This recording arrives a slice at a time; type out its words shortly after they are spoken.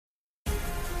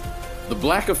The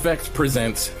Black Effect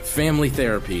presents Family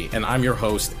Therapy, and I'm your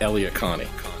host, Elliot Connie.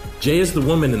 Jay is the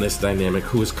woman in this dynamic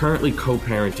who is currently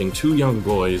co-parenting 2 young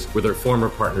boys with her former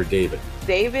partner, David.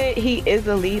 David, he is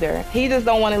a leader. He just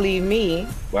don't want to leave me.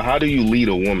 But how do you lead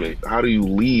a woman? How do you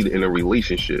lead in a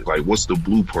relationship? Like, what's the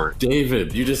blueprint?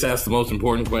 David, you just asked the most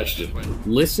important question.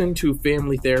 Listen to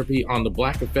Family Therapy on the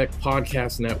Black Effect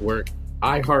Podcast Network,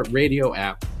 iHeartRadio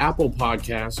app, Apple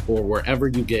Podcasts, or wherever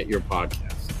you get your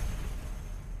podcasts.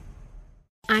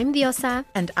 I'm Diosa.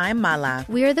 And I'm Mala.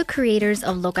 We are the creators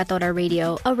of Locatora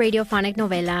Radio, a radiophonic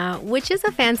novela, which is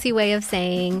a fancy way of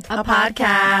saying a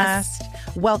podcast.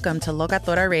 Welcome to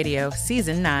Locatora Radio,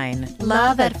 Season 9.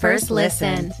 Love at first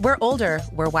listen. We're older,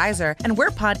 we're wiser, and we're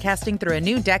podcasting through a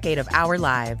new decade of our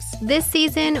lives. This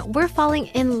season, we're falling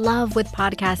in love with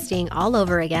podcasting all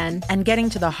over again. And getting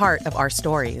to the heart of our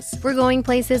stories. We're going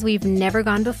places we've never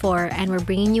gone before, and we're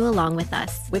bringing you along with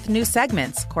us. With new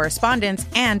segments, correspondence,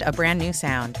 and a brand new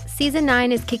sound. Season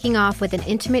 9 is kicking off with an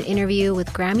intimate interview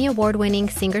with Grammy Award-winning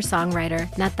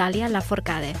singer-songwriter Natalia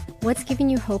Lafourcade. What's giving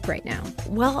you hope right now?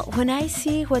 Well, when I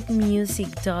see what music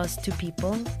does to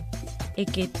people,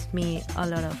 it gives me a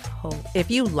lot of hope.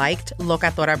 If you liked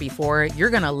Locatora before,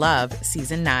 you're going to love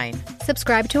Season 9.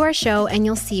 Subscribe to our show and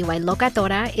you'll see why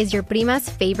Locatora is your prima's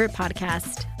favorite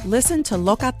podcast. Listen to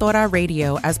Locatora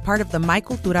Radio as part of the My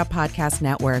Cultura Podcast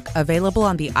Network, available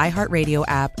on the iHeartRadio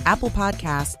app, Apple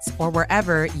Podcasts, or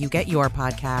wherever you get your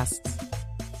podcasts.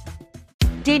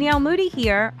 Danielle Moody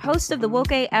here, host of the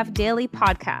Woke AF Daily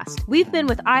podcast. We've been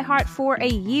with iHeart for a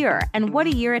year, and what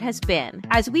a year it has been.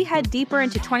 As we head deeper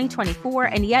into 2024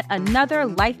 and yet another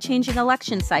life-changing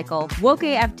election cycle, Woke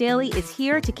AF Daily is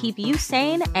here to keep you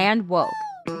sane and woke.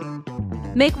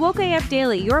 Make Woke AF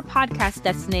Daily your podcast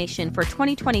destination for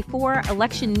 2024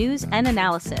 election news and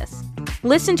analysis.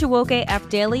 Listen to Woke AF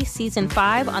Daily Season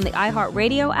 5 on the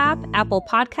iHeartRadio app, Apple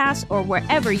Podcasts, or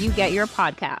wherever you get your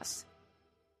podcasts.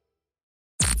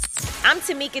 I'm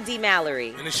Tamika D. Mallory.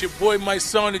 And it's your boy, my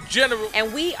son, the General.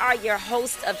 And we are your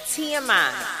hosts of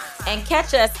TMI. And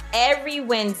catch us every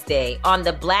Wednesday on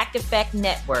the Black Effect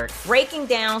Network, breaking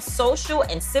down social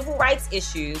and civil rights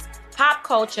issues, pop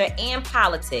culture, and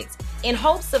politics in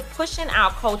hopes of pushing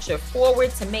our culture forward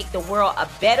to make the world a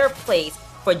better place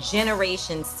for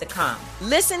generations to come.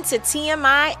 Listen to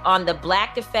TMI on the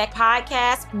Black Effect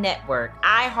Podcast Network,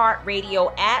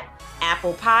 iHeartRadio app,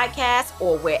 Apple Podcasts,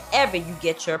 or wherever you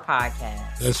get your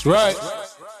podcasts. That's right.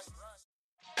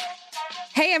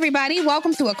 Hey, everybody.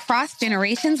 Welcome to Across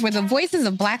Generations, where the voices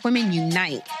of Black women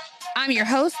unite. I'm your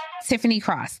host, Tiffany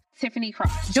Cross.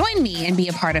 Join me and be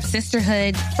a part of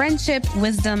sisterhood, friendship,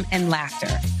 wisdom, and laughter.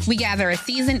 We gather a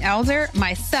seasoned elder,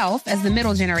 myself as the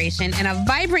middle generation, and a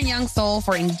vibrant young soul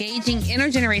for engaging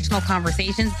intergenerational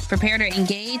conversations, prepare to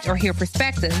engage or hear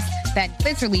perspectives that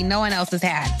literally no one else has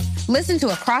had. Listen to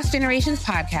Across Generations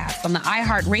podcast on the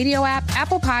iHeartRadio app,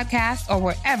 Apple Podcasts, or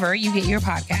wherever you get your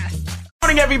podcasts.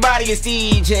 Morning, everybody. It's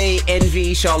DJ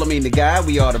Envy, Charlamagne the Guy.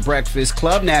 We are the Breakfast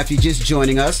Club. Now, if you're just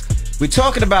joining us, we're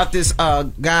talking about this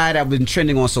guy that been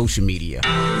trending on social media.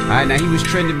 All right, now he was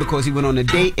trending because he went on a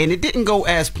date, and it didn't go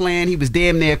as planned. He was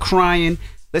damn near crying.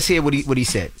 Let's hear what he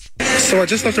said. So I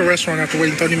just left the restaurant after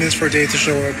waiting 30 minutes for a date to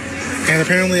show up, and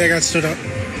apparently I got stood up.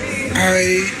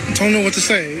 I don't know what to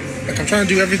say. Like, I'm trying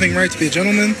to do everything right to be a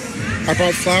gentleman. I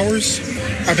brought flowers.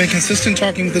 I've been consistent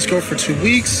talking with this girl for 2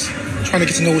 weeks, trying to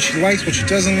get to know what she likes, what she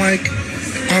doesn't like.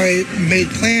 I made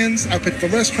plans. I picked the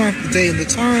restaurant, the day, and the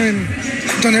time.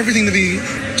 I've done everything to be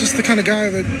just the kind of guy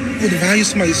that would value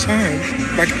somebody's time.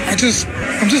 Like, I'm just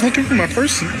looking for my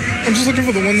person. I'm just looking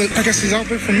for the one that I guess is out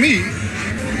there for me.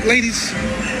 Ladies,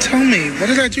 tell me, what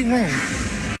did I do wrong?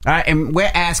 All right, and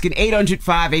we're asking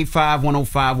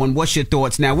 800-585-1051. What's your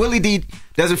thoughts? Now, Willie D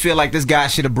doesn't feel like this guy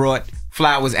should have brought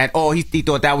flowers at all. He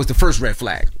thought that was the first red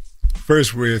flag.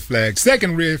 First red flag.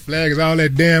 Second red flag is all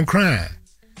that damn crying.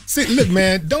 See, look,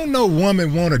 man, don't no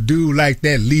woman want a dude like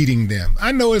that leading them.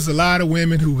 I know there's a lot of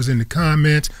women who was in the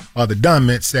comments or the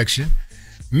comment section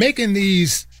making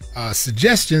these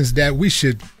suggestions that we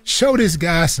should show this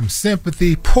guy some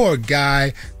sympathy. Poor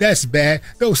guy, that's bad.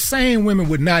 Those same women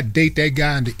would not date that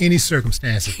guy under any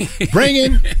circumstances.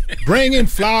 Bringing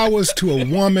flowers to a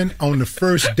woman on the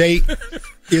first date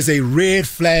is a red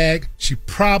flag. She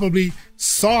probably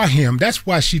saw him. That's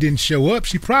why she didn't show up.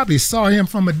 She probably saw him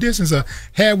from a distance or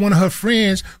had one of her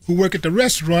friends who work at the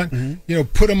restaurant,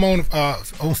 put him on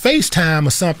FaceTime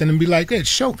or something and be like, hey,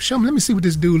 show me, let me see what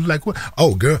this dude like. What?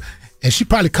 Oh, girl. And she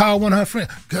probably called one of her friends.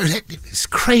 Girl, that is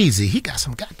crazy. He got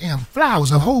some goddamn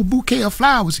flowers, a whole bouquet of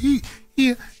flowers. He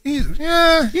You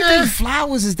think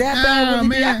flowers is that bad, Willie?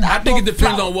 Man. I think it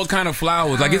depends on what kind of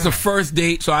flowers. Like, it's a first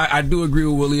date, so I do agree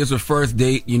with Willie. It's a first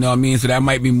date, you know what I mean? So that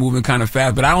might be moving kind of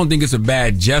fast, but I don't think it's a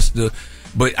bad gesture.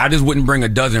 But I just wouldn't bring a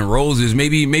dozen roses.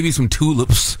 Maybe some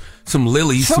tulips, some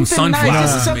lilies, something some sunflowers.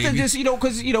 Nice. Something maybe. just,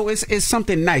 because it's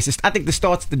something nice. I think this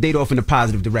starts the date off in a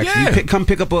positive direction. Yeah. You come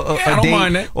pick up a I don't date,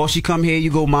 mind that. or she come here,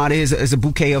 you go, Mata, here's a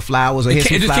bouquet of flowers. Or It here's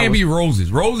some just flowers. can't be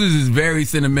roses. Roses is very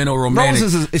sentimental, romantic.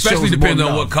 Roses it especially shows depends more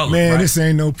on love. what color. Man, right? this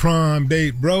ain't no prom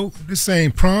date, bro. This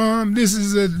ain't prom. This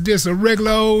is just a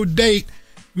regular old date.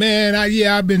 Man,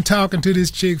 I've been talking to this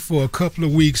chick for a couple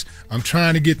of weeks. I'm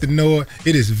trying to get to know her.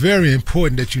 It is very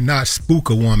important that you not spook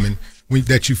a woman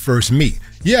that you first meet.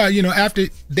 Yeah, after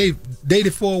they've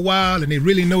dated for a while and they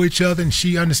really know each other and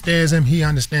she understands him, he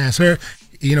understands her,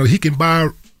 he can buy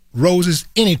roses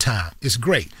anytime. It's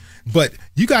great. But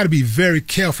you got to be very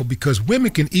careful because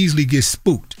women can easily get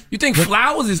spooked. You think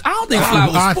flowers is? I don't think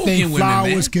flowers I spooking think women,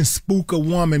 flowers man. can spook a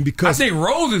woman because I think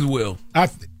roses will.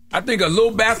 I think a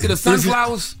little basket of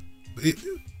sunflowers.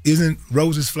 Isn't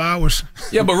roses flowers?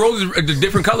 Yeah, but roses, the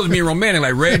different colors mean romantic.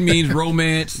 Like red means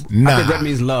romance. I think red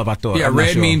means love, I thought. Yeah, I'm not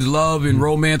red sure. means love and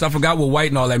romance. I forgot what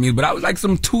white and all that means, but I would like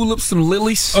some tulips, some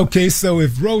lilies. Okay, so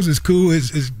if rose is cool,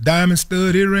 is diamond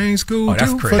stud earrings cool? Oh,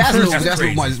 that's too? crazy. That's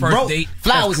crazy. what First date,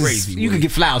 flowers that's crazy, is, you Willie. can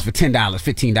get flowers for $10,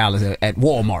 $15 at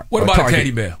Walmart. What or about Target. a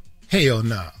teddy bear? Hell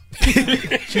no.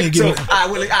 She ain't So, giving.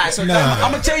 all right, so Nah.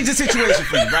 I'm going to change the situation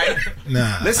for you, right?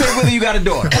 Nah. Let's say whether you got a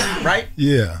daughter, right?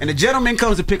 Yeah. And the gentleman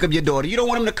comes to pick up your daughter. You don't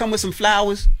want him to come with some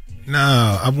flowers? No,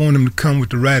 I want him to come with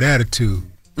the right attitude.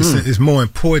 It's more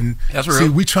important. That's real. See,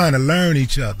 we trying to learn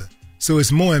each other, so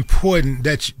it's more important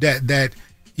that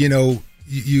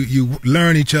you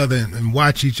learn each other and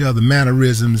watch each other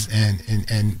mannerisms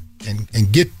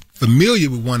and get familiar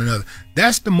with one another.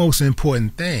 That's the most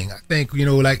important thing. I think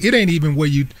like it ain't even where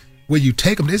you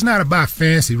take them. It's not about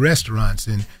fancy restaurants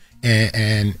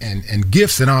and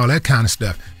gifts and all that kind of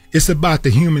stuff. It's about the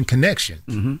human connection.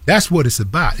 Mm-hmm. That's what it's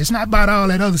about. It's not about all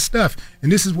that other stuff. And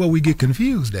this is where we get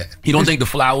confused at. You don't think the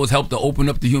flowers help to open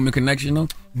up the human connection, though?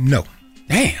 No.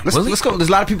 Damn. Let's go. There's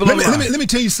a lot of people Let on me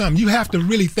tell you something. You have to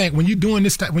really think when you're doing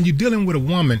this type, when you're dealing with a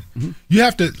woman, you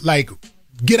have to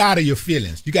get out of your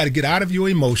feelings. You got to get out of your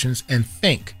emotions and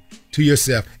think to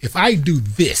yourself, if I do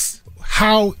this,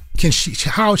 how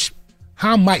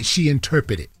might she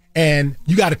interpret it? And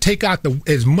you got to take out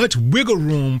as much wiggle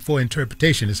room for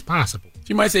interpretation as possible.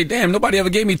 She might say, damn, nobody ever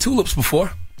gave me tulips before.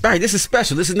 All right, this is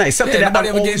special. This is nice. Something that nobody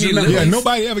I ever gave always me remember. Yeah,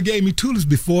 nobody ever gave me tulips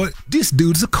before. This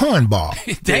dude's a cornball.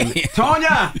 Damn.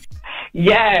 Tanya.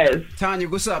 Yes. Tanya,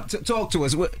 what's up? Talk to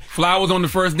us. Flowers on the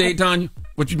first date, Tanya?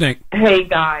 What you think? Hey,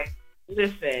 guys.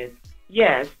 Listen.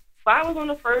 Yes. Flowers on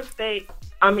the first date,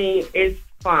 I mean, it's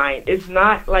fine. It's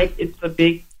not like it's a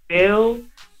big deal.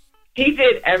 He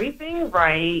did everything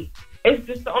right. It's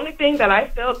just the only thing that I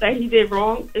felt that he did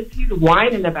wrong is he's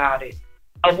whining about it.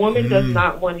 A woman does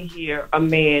not want to hear a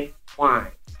man whine.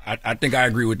 I think I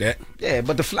agree with that. Yeah,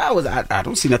 but the flowers, I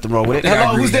don't see nothing wrong with it. I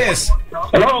Hello, agree who's with this?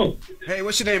 Hello. Hey,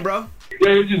 what's your name, bro?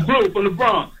 Yeah, this is Blue from the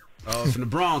Bronx. Oh, from the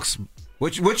Bronx.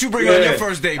 What you bring on your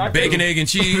first date? Bacon, egg, and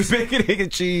cheese. Bacon, egg,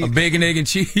 and cheese. A bacon, egg, and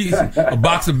cheese. A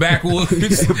box of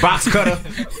backwoods. A box cutter.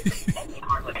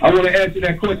 I want to answer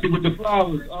that question with the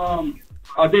flowers.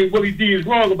 I think Willie D is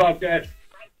wrong about that.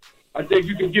 I think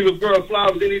you can give a girl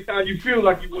flowers anytime you feel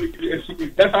like you want to.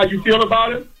 If that's how you feel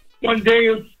about it, 1 day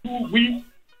or 2 weeks,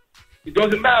 it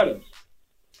doesn't matter.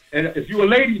 And if you're a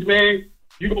ladies' man,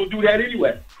 you're going to do that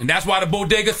anyway. And that's why the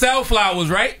bodega sell flowers,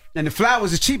 right? And the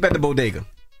flowers is cheap at the bodega.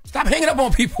 Stop hanging up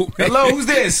on people, man. Hello, who's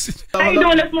this? How you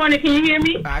doing this morning? Can you hear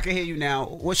me? I can hear you now.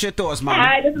 What's your thoughts, Mama?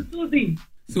 Hi, this is Susie.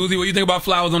 Susie, what do you think about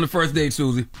flowers on the first date,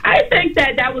 Susie? I think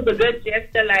that was a good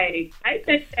gesture, lady. I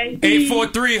think that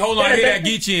 843. Hold on, I hear that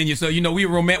Geechee in you. So you know we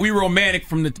romantic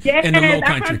from the in the low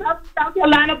country. I'm from South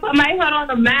Carolina. Put my head on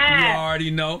the map. You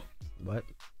already know. What?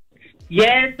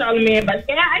 Yes, Solomon. But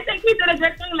yeah, I think he did a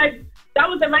good thing. Like that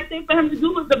was the right thing for him to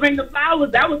do was to bring the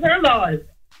flowers. That was her loss.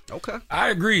 Okay, I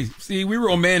agree. See, we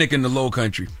romantic in the low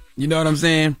country. You know what I'm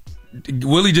saying?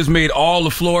 Willie just made all the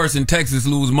florists in Texas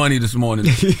lose money this morning.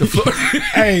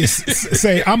 Hey,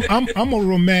 say I'm a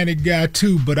romantic guy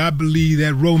too, but I believe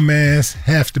that romance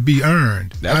has to be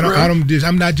earned.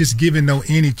 I'm not just giving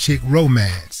any chick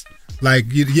romance. Like,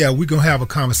 yeah, we're gonna have a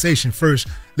conversation first.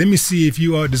 Let me see if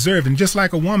you are deserving. Just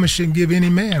like a woman shouldn't give any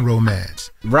man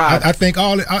romance. Right. I think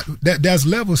there's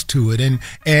levels to it, and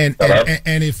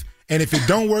if it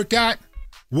don't work out,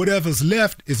 whatever's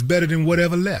left is better than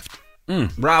whatever left.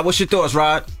 Rod, what's your thoughts,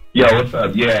 Rod? Yo, what's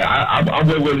up? Yeah, I'm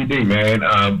with Willie D, man.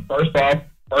 First off,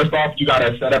 you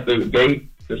gotta set up the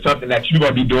date to something that you're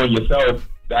gonna be doing yourself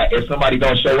that if somebody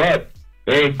don't show up,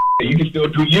 then you can still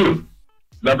do you.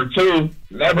 Number two,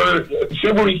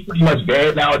 chivalry's pretty much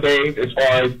dead nowadays as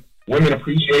far as women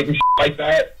appreciating like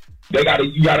that.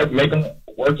 You gotta make them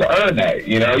work to earn that.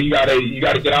 You know, you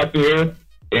gotta get out there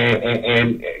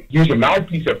and use your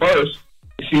mouthpiece at first,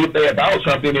 see if they're about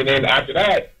something, and then after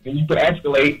that, then you can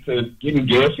escalate to getting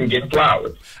gifts and getting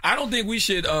flowers. I don't think we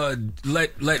should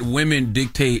let women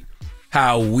dictate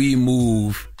how we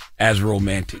move as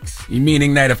romantics.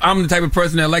 Meaning that if I'm the type of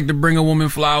person that like to bring a woman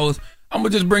flowers, I'm gonna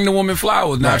just bring the woman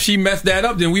flowers. Now, if she messed that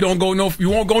up, then you won't go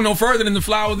no further than the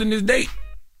flowers in this date.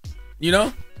 You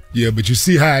know? Yeah, but you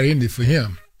see how it ended for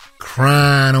him.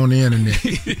 Crying on the internet.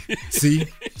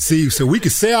 see, so we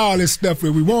can say all this stuff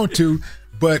where we want to,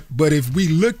 but if we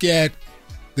look at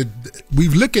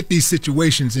these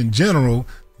situations in general,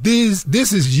 this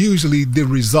is usually the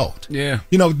result. Yeah.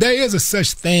 You know, there is a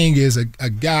such thing as a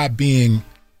guy being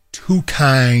too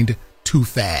kind too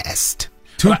fast.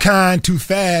 Too kind too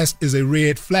fast is a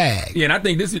red flag. Yeah, and I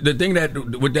think this is the thing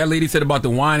that what that lady said about the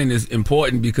whining is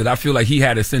important, because I feel like he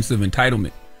had a sense of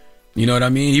entitlement. You know what I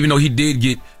mean? Even though he did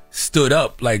get stood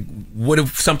up, like, what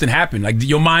if something happened? Like,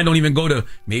 your mind don't even go to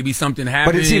maybe something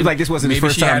happened. But it seems like this wasn't maybe the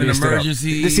first she time had he an stood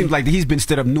emergency. up. This seems like he's been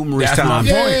stood up numerous That's times.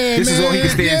 my point. This is all he can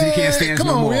stand. He can't stand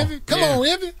no more. Come on,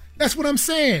 Evie. That's what I'm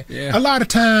saying. Yeah. A lot of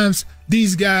times,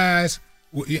 these guys,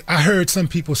 I heard some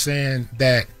people saying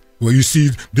that, well, you see,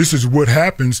 this is what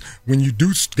happens when you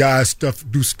do stuff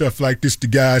like this to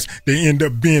guys. They end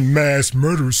up being mass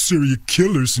murderers, serial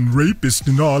killers, and rapists,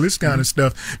 and all this kind of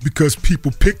stuff because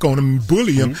people pick on them and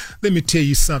bully them. Let me tell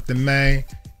you something, man.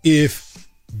 If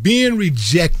being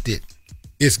rejected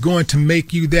is going to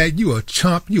make you that, you a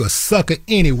chump, you a sucker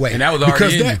anyway. And that was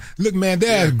already because look, man,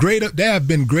 there have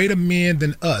been greater men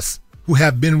than us who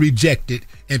have been rejected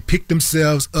and picked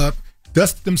themselves up,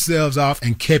 dusted themselves off,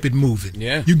 and kept it moving.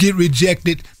 Yeah. You get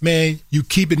rejected, man, you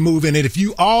keep it moving. And if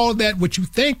you all that what you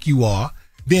think you are,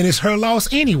 then it's her loss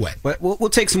anyway. But we'll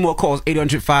take some more calls,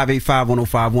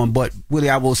 800-585-1051. But Willie,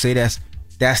 I will say that's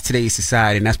today's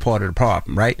society, and that's part of the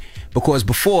problem, right? Because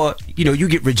before, you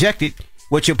get rejected,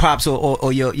 what your pops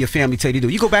or your family tell you to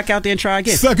do, you go back out there and try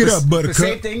again. Suck it up,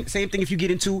 buttercup. Same thing if you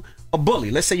get into a bully.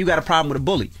 Let's say you got a problem with a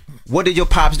bully. What did your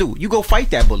pops do? You go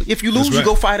fight that bully. If you lose, you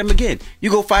go fight him again.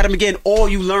 Or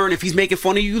you learn, if he's making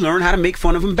fun of you, you learn how to make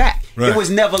fun of him back. Right. It was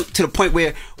never to the point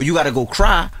where you got to go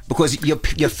cry because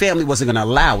your family wasn't going to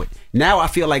allow it. Now I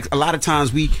feel like a lot of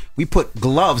times we put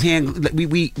gloves,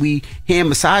 we hand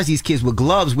massage these kids with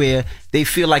gloves where they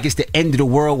feel like it's the end of the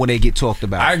world when they get talked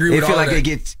about. I agree with all that. They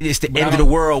feel like it's the end of the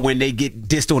world when they get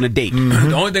dissed on a date. Mm-hmm.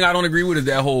 The only thing I don't agree with is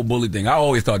that whole bully thing. I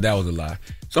always thought that was a lie.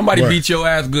 Somebody beat your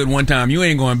ass good one time, you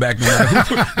ain't going back no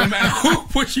matter who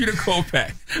pushed you to go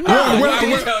back. You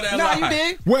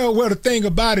did. Well, the thing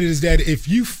about it is that if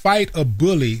you fight a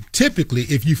bully, typically,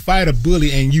 if you fight a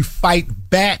bully and you fight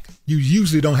back, you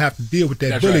usually don't have to deal with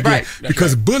that bully again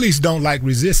because bullies don't like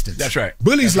resistance. That's right.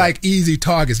 Bullies like easy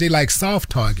targets. They like soft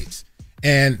targets.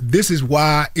 And this is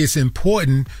why it's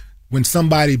important when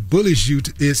somebody bullies you,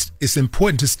 it's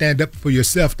important to stand up for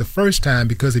yourself the first time,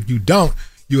 because if you don't,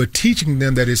 you are teaching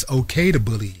them that it's okay to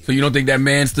bully you. So you don't think that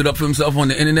man stood up for himself on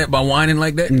the internet by whining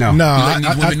like that? No. You letting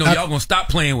these women know y'all gonna stop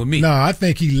playing with me. No, I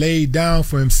think he laid down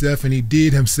for himself, and he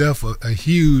did himself a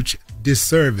huge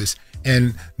disservice.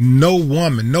 And no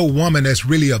woman that's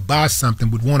really about something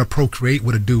would want to procreate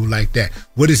with a dude like that.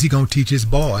 What is he gonna teach his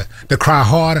boy? To cry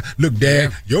harder? Look,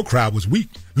 Dad, your cry was weak.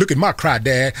 Look at my cry,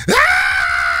 Dad.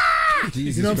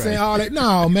 Jesus you know what I'm Christ. saying? All that.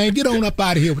 No, man, get on up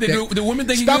out of here with that. The women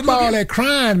think stop all that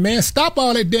crying, man. Stop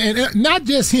all that. And not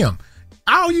just him.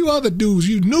 All you other dudes,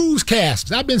 you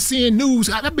newscasters. I've been seeing news.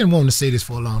 I've been wanting to say this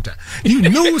for a long time. You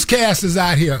newscasters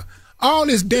out here, all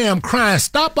this damn crying.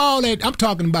 Stop all that. I'm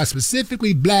talking about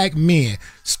specifically black men.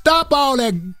 Stop all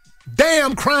that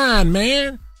damn crying,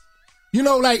 man. You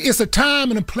know, like, it's a time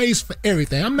and a place for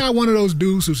everything. I'm not one of those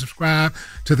dudes who subscribe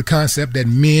to the concept that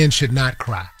men should not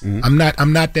cry. Mm-hmm.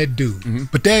 I'm not that dude. Mm-hmm.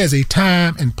 But there is a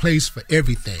time and place for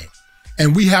everything.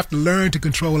 And we have to learn to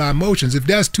control our emotions. If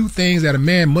there's two things that a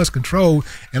man must control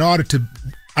in order to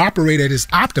operate at his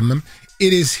optimum,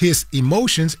 it is his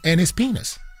emotions and his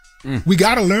penis. We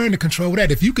got to learn to control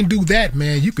that. If you can do that,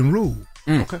 man, you can rule.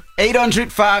 Okay.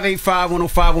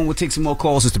 800-585-1051. We'll take some more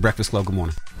calls. It's The Breakfast Club. Good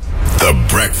morning. The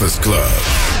Breakfast Club.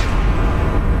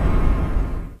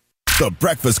 The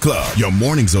Breakfast Club. Your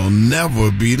mornings will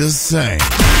never be the same.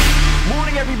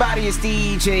 Morning, everybody. It's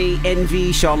DJ NV,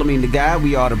 Charlamagne the Guy.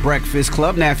 We are the Breakfast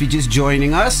Club. Now, if you're just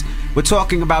joining us, we're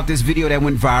talking about this video that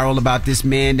went viral about this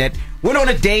man that went on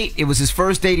a date. It was his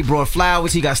first date. He brought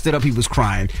flowers. He got stood up. He was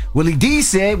crying. Willie D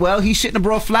said, well, he shouldn't have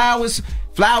brought flowers.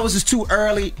 Flowers is too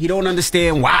early. He don't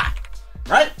understand why.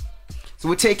 Right? So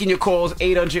we're taking your calls,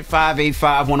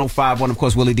 800-585-1051. Of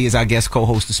course, Willie D is our guest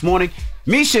co-host this morning.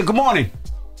 Misha, good morning.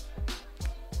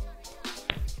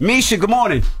 Misha, good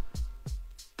morning.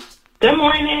 Good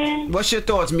morning. What's your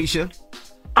thoughts, Misha?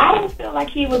 I don't feel like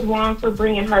he was wrong for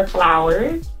bringing her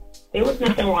flowers. There was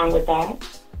nothing wrong with that.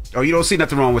 Oh, you don't see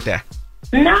nothing wrong with that?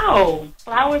 No.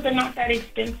 Flowers are not that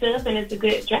expensive, and it's a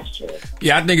good gesture.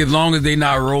 Yeah, I think as long as they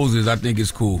not roses, I think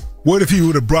it's cool. What if he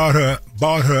would have bought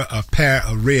her a pair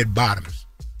of red bottoms?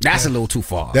 That's a little too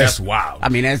far. That's wild. I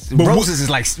mean, roses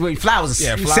is like flowers is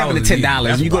 $7 to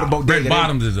 $10. You go to bodega, red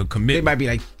bottoms is a commitment. They might be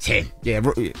like 10. Yeah,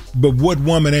 but what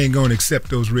woman ain't gonna accept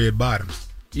those red bottoms?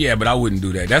 Yeah, but I wouldn't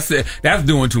do that. That's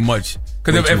doing too much.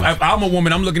 Because if I'm a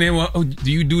woman, I'm looking at, well,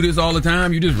 do you do this all the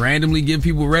time? You just randomly give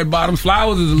people red bottoms?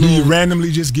 Flowers is a little... Do you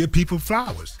randomly just give people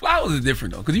flowers? Flowers is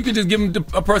different, though. Because you can just give them to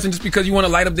a person just because you want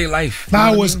to light up their life.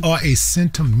 Flowers are a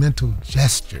sentimental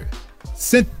gesture.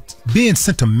 Being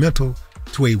sentimental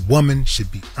to a woman should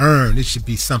be earned. It should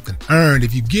be something earned.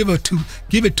 If you give it to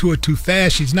her too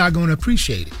fast, she's not going to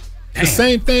appreciate it. Damn. The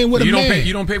same thing with a man.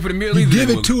 You don't pay for the meal you either. You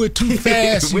give it to her too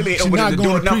fast, she's not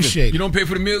going to appreciate it. You don't pay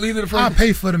for the meal either. I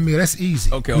pay for the meal. That's easy.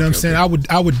 Okay, you know what I'm saying?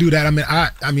 I would do that.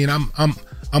 I mean,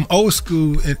 I'm old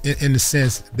school in the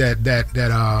sense that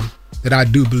I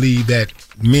do believe that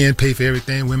men pay for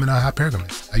everything, women are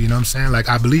hypergamous. You know what I'm saying? Like,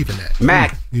 I believe in that.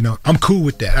 Mac. You know, I'm cool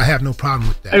with that. I have no problem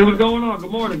with that. Hey, what's going on?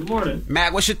 Good morning. Good morning.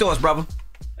 Mac, what's your thoughts, brother?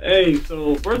 Hey,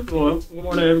 so first of all, good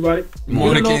morning, everybody. Good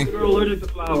morning, King. If you're allergic to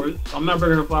flowers, I'm not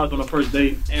bringing her flowers on the first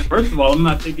date. And first of all, I'm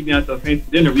not taking you out to a fancy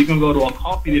dinner. We can go to a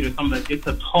coffee date or something that gets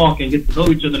to talk and get to know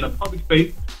each other in a public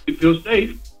space. You feel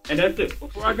safe, and that's it.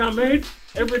 Before I got married,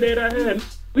 every day that I had,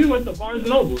 we went to Barnes &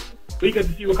 Noble. We get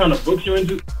to see what kind of books you're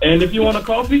into. And if you want a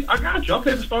coffee, I got you. I'll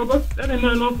pay for Starbucks. That ain't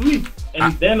nothing off for me.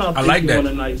 And then I'll take you on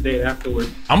a nice date afterwards.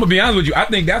 I'm going to be honest with you. I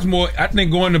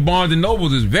think going to Barnes &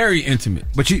 Nobles is very intimate.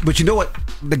 But you know what?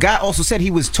 The guy also said he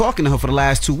was talking to her for the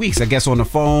last 2 weeks, I guess, on the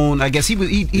phone. I guess he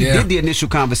did the initial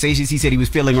conversations. He said he was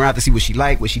feeling her out to see what she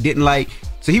liked, what she didn't like.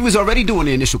 So he was already doing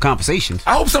the initial conversations.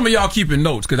 I hope some of y'all keeping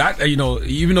notes, because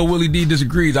even though Willie D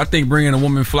disagrees, I think bringing a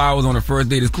woman flowers on her first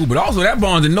date is cool. But also that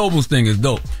Barnes & Nobles thing is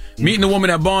dope. Meeting a woman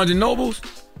at Barnes & Nobles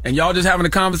and y'all just having a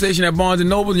conversation at Barnes &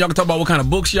 Nobles and y'all can talk about what kind of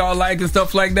books y'all like and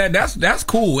stuff like that. That's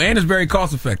cool, and it's very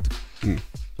cost effective.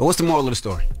 But what's the moral of the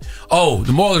story? Oh,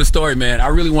 the moral of the story, man. I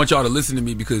really want y'all to listen to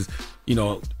me because,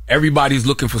 everybody's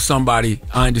looking for somebody.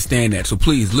 I understand that. So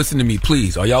please, listen to me,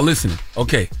 please. Are y'all listening?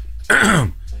 Okay.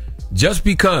 Just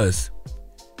because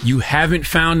you haven't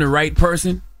found the right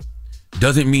person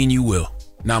doesn't mean you will.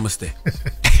 Namaste.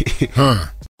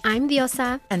 I'm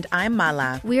Diosa. And I'm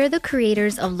Mala. We are the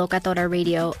creators of Locatora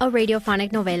Radio, a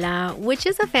radiophonic novela, which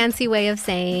is a fancy way of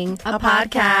saying a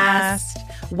podcast.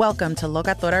 Welcome to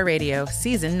Locatora Radio,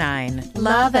 Season 9.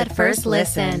 Love at first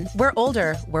listen. We're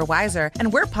older, we're wiser,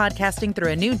 and we're podcasting through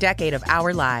a new decade of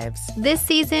our lives. This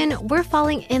season, we're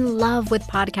falling in love with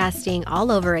podcasting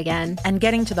all over again. And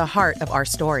getting to the heart of our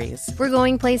stories. We're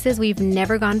going places we've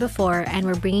never gone before, and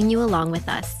we're bringing you along with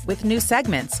us. With new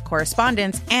segments,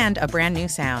 correspondence, and a brand new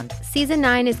sound. Season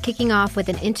 9 is kicking off with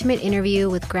an intimate interview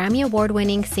with Grammy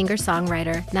Award-winning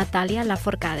singer-songwriter Natalia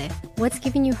Lafourcade. What's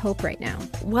giving you hope right now?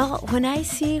 Well, when I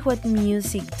see what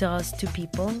music does to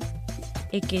people,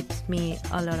 it gives me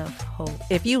a lot of hope.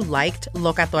 If you liked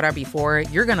Locatora before,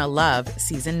 you're going to love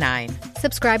Season 9.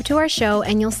 Subscribe to our show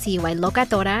and you'll see why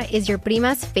Locatora is your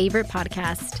prima's favorite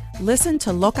podcast. Listen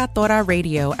to Locatora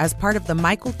Radio as part of the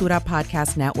My Cultura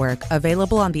Podcast Network,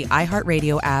 available on the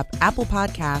iHeartRadio app, Apple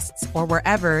Podcasts, or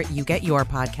wherever you get your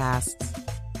podcasts.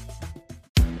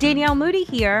 Danielle Moody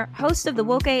here, host of the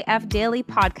Woke AF Daily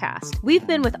podcast. We've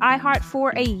been with iHeart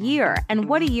for a year, and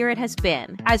what a year it has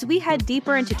been. As we head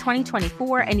deeper into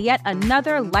 2024 and yet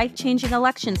another life-changing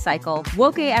election cycle,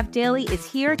 Woke AF Daily is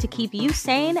here to keep you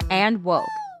sane and woke.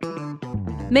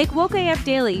 Make Woke AF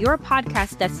Daily your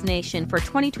podcast destination for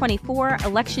 2024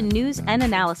 election news and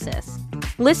analysis.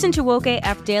 Listen to Woke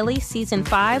AF Daily Season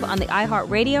 5 on the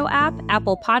iHeartRadio app,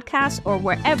 Apple Podcasts, or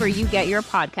wherever you get your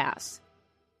podcasts.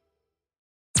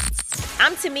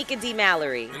 I'm Tamika D.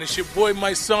 Mallory. And it's your boy,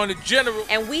 my son, the General.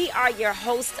 And we are your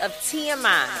hosts of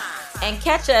TMI. And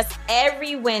catch us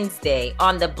every Wednesday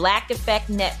on the Black Effect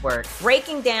Network,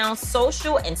 breaking down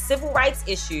social and civil rights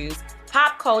issues,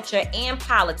 pop culture, and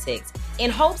politics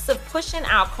in hopes of pushing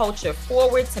our culture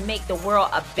forward to make the world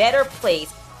a better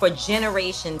place for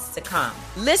generations to come.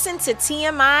 Listen to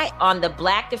TMI on the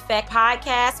Black Effect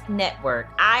Podcast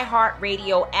Network,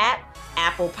 iHeartRadio app,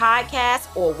 Apple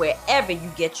Podcasts, or wherever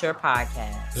you get your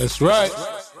podcasts. That's right.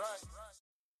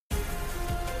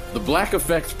 The Black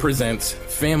Effect presents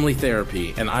Family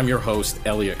Therapy, and I'm your host,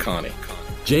 Elliot Connie.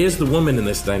 Jay is the woman in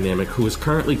this dynamic who is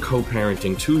currently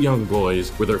co-parenting 2 young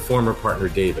boys with her former partner,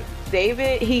 David.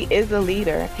 David, he is a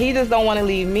leader. He just don't want to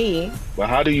leave me. But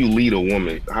how do you lead a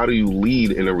woman? How do you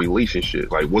lead in a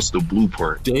relationship? Like, what's the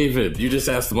blueprint? David, you just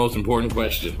asked the most important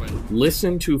question.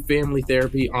 Listen to Family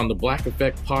Therapy on the Black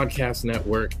Effect Podcast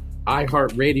Network,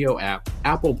 iHeartRadio app,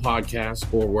 Apple Podcasts,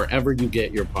 or wherever you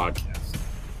get your podcasts.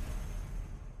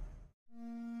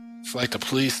 It's like the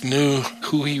police knew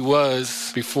who he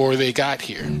was before they got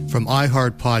here. From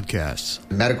iHeart Podcasts.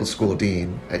 The medical school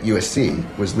dean at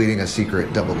USC was leading a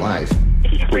secret double life.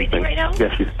 Is she breathing right now?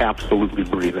 Yes, she's absolutely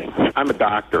breathing. I'm a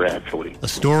doctor, actually. A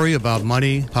story about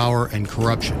money, power, and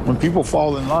corruption. When people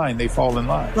fall in line, they fall in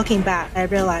line. Looking back, I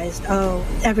realized,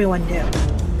 everyone knew.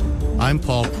 I'm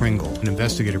Paul Pringle, an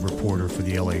investigative reporter for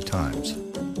the LA Times.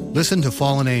 Listen to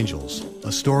Fallen Angels,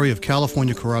 a story of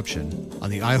California corruption on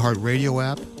the iHeartRadio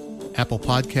app, Apple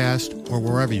Podcast, or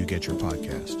wherever you get your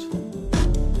podcasts.